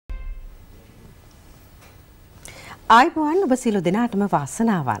ආයුබෝවන් ඔබ සියලු දෙනාටම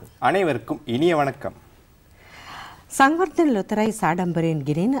වාසනාවන්. අනේවර්க்கும் இனிய வணக்கம். සංවර්ධන ලොතරැයි සාඩම්බරයෙන්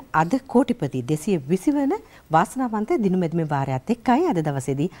ගෙනෙන අද කෝටිපති 220 වන වාසනාවන්ත දිනුමෙදුමේ වාරයත් එක්කයි අද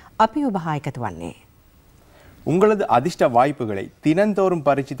දවසේදී අපි ඔබ හා එකතු වන්නේ. உங்களது அதிர்ஷ்ட வாய்ப்புகளை தினந்தோறும்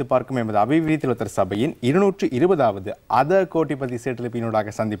பரிசித்து பார்க்கும் எமது அபிவிருத்தி லொத்தர் சபையின் 220வது அத கோட்டிபதி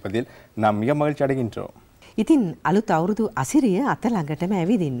சேட்டலிப்பினூடாக சந்திப்பதில் நாம் மிக மகிழ்ச்சி அடைகின்றோம். ඉතින් අලුත් අවුරුදු අසිරිය අත ළඟටම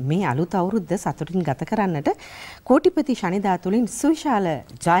ඇවිදින් මේ අලුත් අවුරුද්ද සතුටින් ගත කරන්නට කෝටිපති ශනිදා තුලින් සුවිශාල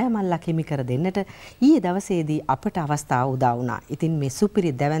ජයමල්ලක් හිමි කර දෙන්නට ඊයේ දවසේදී අපට අවස්ථාව උදා වුණා. ඉතින් මේ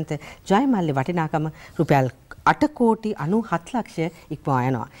සුපිරි දැවැන්ත ජයමල්ලේ වටිනාකම රුපියල් 8 කෝටි 97 ලක්ෂ ඉක්මවා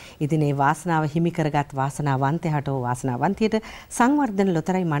යනවා. ඉතින් මේ වාසනාව හිමි කරගත් වාසනාවන්තයාට වාසනාවන්තියට සංවර්ධන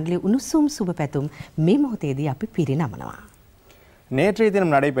ලොතරැයි මණ්ඩලයේ උණුසුම් සුබ පැතුම් මේ මොහොතේදී අපි පිරිනමනවා. நேற்றைய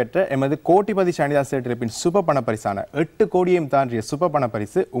தினம் நடைபெற்ற எமது கோட்டிபதி சனிதா சேட்டலிப்பின் சுப பண பரிசான 8 கோடியையும் தாண்டிய சுப பண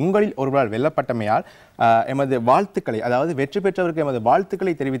பரிசு உங்களில் ஒருவரால் வெல்லப்பட்டமையால் எமது வாழ்த்துக்களை அதாவது வெற்றி பெற்றவருக்கு எமது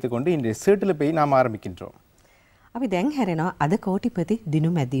வாழ்த்துக்களை தெரிவித்துக் கொண்டு இன்றைய சேட்டலிப்பை நாம் ஆரம்பிக்கின்றோம். අපි දැන් හැරෙනවා අද කෝටිපති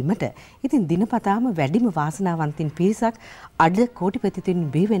දිනුමැදීමට. ඉතින් දිනපතාම වැඩිම වාසනාවන්තින් පිරිසක් අද කෝටිපතිතුන්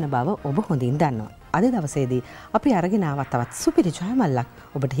බිහි වෙන බව ඔබ හොඳින් දන්නවා. අද දවසේදී අපි අරගෙන ආවත් තවත් සුපිරි ජයමල්ලක්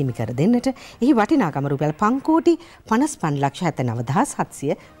ඔබට හිමි කර දෙන්නට. එහි වටිනාකම රුපියල් 5 කෝටි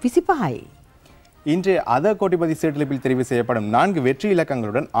 55,79,725යි. இன்றைய அத கோட்டிபதி சேட்டலிப்பில் தெரிவு செய்யப்படும் 4 வெற்றி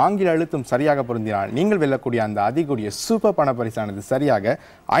இலக்கங்களுடன் ஆங்கில எழுத்தும் சரியாக பொருந்தினால் நீங்கள் வெல்லக்கூடிய அந்த அதிகூடிய சூப்பர் பண பரிசானது சரியாக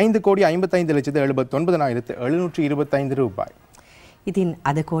 5,55,79,725 ரூபாய். ඉතින්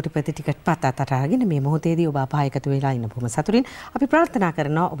අද කෝටිපති ටිකට් පත් අතරගෙන මේ මොහොතේදී ඔබ අපහා එකතු වෙලා ඉන්න බොහොම සතුටින් අපි ප්‍රාර්ථනා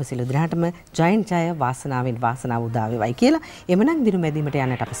කරනවා ඔබ සියලු දෙනාටම ජයෙන් ජය වාසනාවෙන් වාසනාව උදා වේවයි කියලා. එමනම් දිනුමැදීමට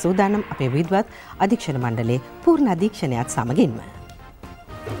යන්නට අප සූදානම් අපේ විද්වත් අධීක්ෂණ මණ්ඩලයේ පූර්ණ අධීක්ෂණයත් සමගින්ම.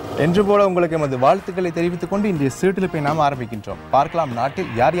 என்று போல உங்களுக்கு எமது வாழ்த்துக்களை தெரிவித்துக் கொண்டு இன்றைய சேட்டலிப்பை நாம் ஆரம்பிக்கின்றோம். பார்க்கலாம் நாட்டில்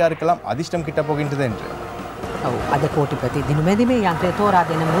யார் யாருக்கெல்லாம் அதிர்ஷ்டம் கிட்ட போகின்றது என்று. අද කෝටිපති දිනුමැදීමේ යන්ත්‍රය තෝරා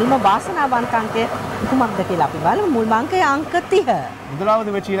දෙන මුල්ම වාසනාවන්ත අංකය කුමක්ද කියලා අපි බලමු. මුල්ම අංකය අංක 30. முதலாவது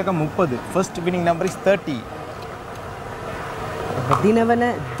வெற்றி இலக்கம் 30. First winning number is 30. දිනවන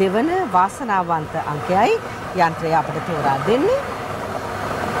දෙවන වාසනාවන්ත අංකයයි යන්ත්‍රය අපට තෝරා දෙන්නේ.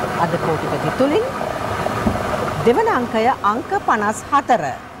 අද කෝටිපති තුලින් දෙවන අංකය අංක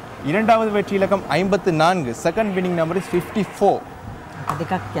 54. இரண்டாவது வெற்றி இலக்கம் 54. Second winning number is 54.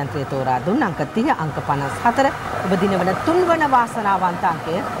 දෙකක් යන්ත්‍රය තෝරා දුන්න අංක 30 අංක 54. ඔබ දිනවන තුන්වන වාසනාවන්ත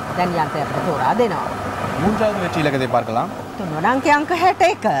අංකය දැන් යන්ත්‍රය අපට තෝරා දෙනවා. மூன்றாவது வெற்றி இலக்கத்தை பார்க்கலாம். තුන්වන අංකය අංක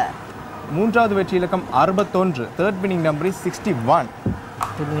 61. மூன்றாவது வெற்றி இலக்கம் 61. Third winning number is 61.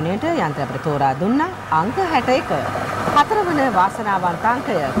 තුන්වෙනියට යන්ත්‍රය අපට තෝරා දුන්නා අංක 61. හතරවන වාසනාවන්ත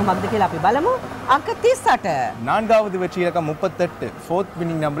අංකය කුමක්ද කියලා අපි බලමු. අංක 38. நான்காவது வெற்றி இலக்கம் 38. Fourth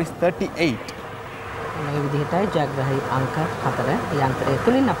winning number is 38. මේ විදිහටයි ජයග්‍රහී අංක 4 යන්ත්‍රය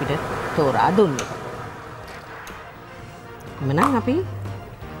තුලින් අපිට තෝරා දුන්නේ. එමනම් අපි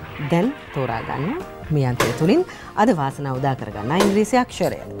දැන් තෝරා ගන්න මේ යන්ත්‍රය තුලින් අද වාසනාව උදා කර ගන්න ඉංග්‍රීසි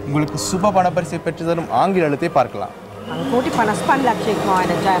අක්ෂරය. உங்களுக்கு சுப பண பரிசை பெற்று தரும் ஆங்கில எழுத்தை பார்க்கலாம். කෝටි 55 ලක්ෂයක් මාන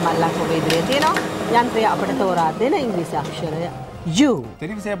ජයමල්ලක් ඔබ ඉදිරියේ තියෙනවා. යන්ත්‍රය අපට තෝරා දෙන ඉංග්‍රීසි අක්ෂරය U.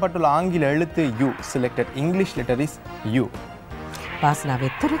 தெரிவு செய்யப்பட்டுள்ள ஆங்கில எழுத்து U. Selected English letter is U. වාසනාවේ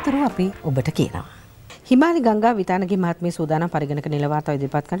තොරතුරු අපි ඔබට කියනවා. හිමාලි ගංගා විතානගේ මහත්මිය සූදානම් පරිගණක නිල වාර්තාව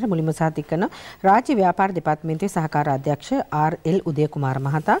ඉදිරිපත් කරන මුලින්ම සාතික කරන රාජ්‍ය ව්‍යාපාර දෙපාර්තමේන්තුවේ සහකාර අධ්‍යක්ෂ ආර්.එල්. උදයකුමාර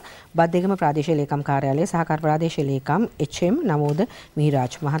මහතා, බද්දේගම ප්‍රාදේශීය ලේකම් කාර්යාලයේ සහකාර ප්‍රාදේශීය ලේකම් එච්.එම්. නවෝද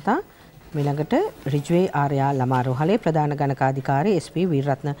මිහිරාජ් මහතා, ඊළඟට රිජ්වේ ආර්යා ළමා රෝහලේ ප්‍රධාන ගණකාධිකාරී එස්.පී.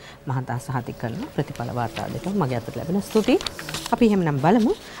 වීරරත්න මහතා සහතික කරන ප්‍රතිඵල වාර්තාව දෙට මගේ අතට ලැබෙන ස්තුතියි. අපි එහෙමනම්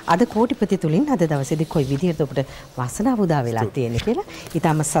බලමු අද කෝටිපති තුලින් අද දවසේදී කොයි විදිහට ඔබට වාසනාව උදා වෙලා තියෙන්නේ කියලා.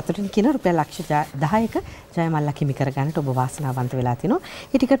 ඊටම සතුටින් කියන රුපියල් ලක්ෂ 10ක ජයමල්ලක් හිමි කර ගන්නට ඔබ වාසනාවන්ත වෙලා තිනවා.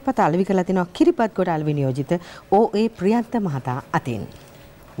 මේ ටිකට් පත අලෙවි කරලා තිනවා කිරිපත්ගොඩ අලෙවි නියෝජිත ඕ.ඒ. ප්‍රියන්ත මහතා අතින්.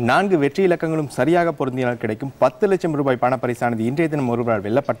 4 வெற்றி இலக்கங்களும் சரியாக பொருந்தினால் கிடைக்கும் 10 லட்சம் ரூபாய் பண பரிசானது இன்றைய தினம் ஒருவரால்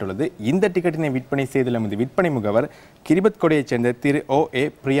வெல்லப்பட்டுள்ளது. இந்த டிக்கெட்டினை விற்பனை செய்துள்ள எமது விற்பனை முகவர் கிரிபத்கொடையைச் சேர்ந்த திரு ஓ.ஏ.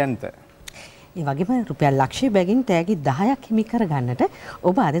 பிரியந்த. ඒ වගේම රුපියල් ලක්ෂය බැගින් තෑගි 10ක් හිමි කර ගන්නට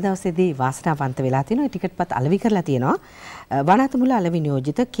ඔබ අද දවසේදී වාසනාවන්ත වෙලා තිනවා. ටිකට් පත් අලෙවි කරලා තියෙනවා වනාතුමුල අලෙවි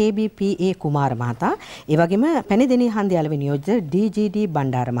නියෝජිත කේ.බී.පී.ඒ. කුමාර මහතා, ඒ වගේම පැණිදෙණිය හන්දිය අලෙවි නියෝජිත ඩී.ජී.ඩී.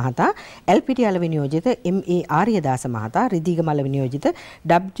 බණ්ඩාර මහතා, එල්.පී.ටී. අලෙවි නියෝජිත එම්.ඒ. ආර්යදාස මහතා, රිදීගම අලෙවි නියෝජිත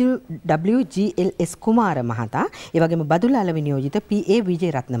WGLS කුමාර මහතා, ඒ වගේම බදුල්ල අලෙවි නියෝජිත පී.ඒ.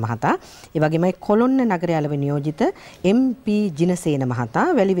 විජේරත්න මහතා, ඒ වගේම කොළොන්න නගරය අලෙවි නියෝජිත එම්.පී. ජිනසේන මහතා,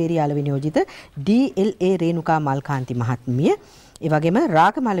 වැලිවේරිය අලෙවි නියෝජිත ඩී.එල්.ඒ. රේණුකා මල්කාන්ති මහත්මිය, ඒ වගේම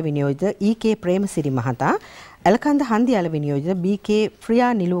රාගමල විනියෝජිත ඊ.කේ. ප්‍රේමසිරි මහතා, එලකන්ද හන්දිය අලෙවි නියෝජිත බී.කේ.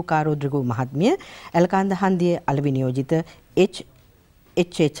 ෆ්‍රියා නිලෝකා රොඩ්රිගෝ මහත්මිය, එලකන්ද හන්දිය අලෙවි නියෝජිත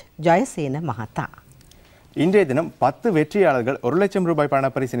එච්.එච්. ජයසේන මහතා. இன்றைய தினம் 10 வெற்றியாளர்கள் 1 லட்சம் ரூபாய்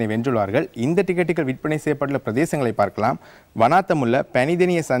பணப்பரிசினை வென்றுள்ளார்கள். இந்த டிக்கெட்டுகள் விற்பனை செய்யப்பட்டுள்ள பிரதேசங்களை பார்க்கலாம். வனாத்தமுல்ல,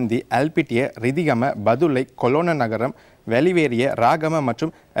 பெனிதெனிய சந்தி, அல்பிட்டிய, ரிதிகம, பதுளை, கொலோன நகரம், வெளிவேறிய, ராகம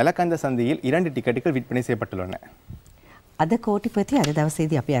மற்றும் எலக்கந்த சந்தியில் 2 டிக்கெட்டுகள் விற்பனை செய்யப்பட்டுள்ளன. අද කෝටිපති අද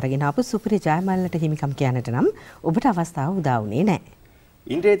දවසේදී අපි අරගෙන ආපු සුපිරි ජයමල්ලට හිමිකම් කියන්නට නම් ඔබට අවස්ථාව උදා වුණේ නැහැ.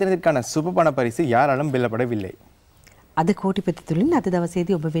 இன்றைய தினத்திற்கான சுப பணப்பரிசு யாராலும் வெல்லப்படவில்லை. අද කෝටිපති තුලින් අද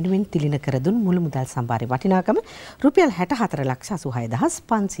දවසේදී ඔබ වෙනුවෙන් තිලින කර දුන් මුළු මුදල් සම්භාරයේ වටිනාකම රුපියල්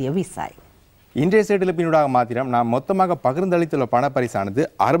 64,86,520යි. இன்றைய சேட்டிலிப்பினூடாக மாத்திரம் நாம் மொத்தமாக பகிர்ந்தளித்துள்ள பணப்பரிசானது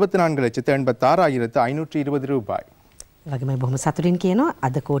 64,86,520 ரூபாய். වගේම බොහොම සතුටින් කියනවා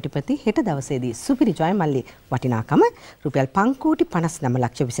අද කෝටිපති හෙට දවසේදී සුපිරි ජයමල්ලි වටිනාකම රුපියල්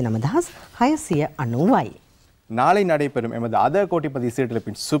 5,59,690යි. நாளை நடைபெறும் எமது அத கோடிபதி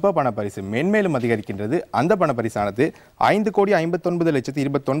சீட்டிலிப்பின் சுப பணப்பரிசு மென்மேலும் அதிகரிக்கின்றது. அந்த பணப்பரிசானது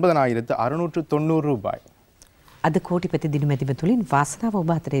 5,59,29,690 ரூபாய். අද කෝටිපති දිනුමැතිව තුලින් වාසනාව ඔබ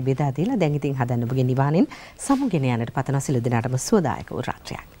අතරේ බෙදා දීලා දැන් ඉතින් හදන්න ඔබගේ නිවාණයෙන් සමුගෙන යන්නට පතන සිළු දිනාටම සුවදායක වූ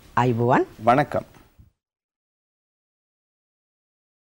රාත්‍රියක්. ආයුබෝවන්. வணக்கம்.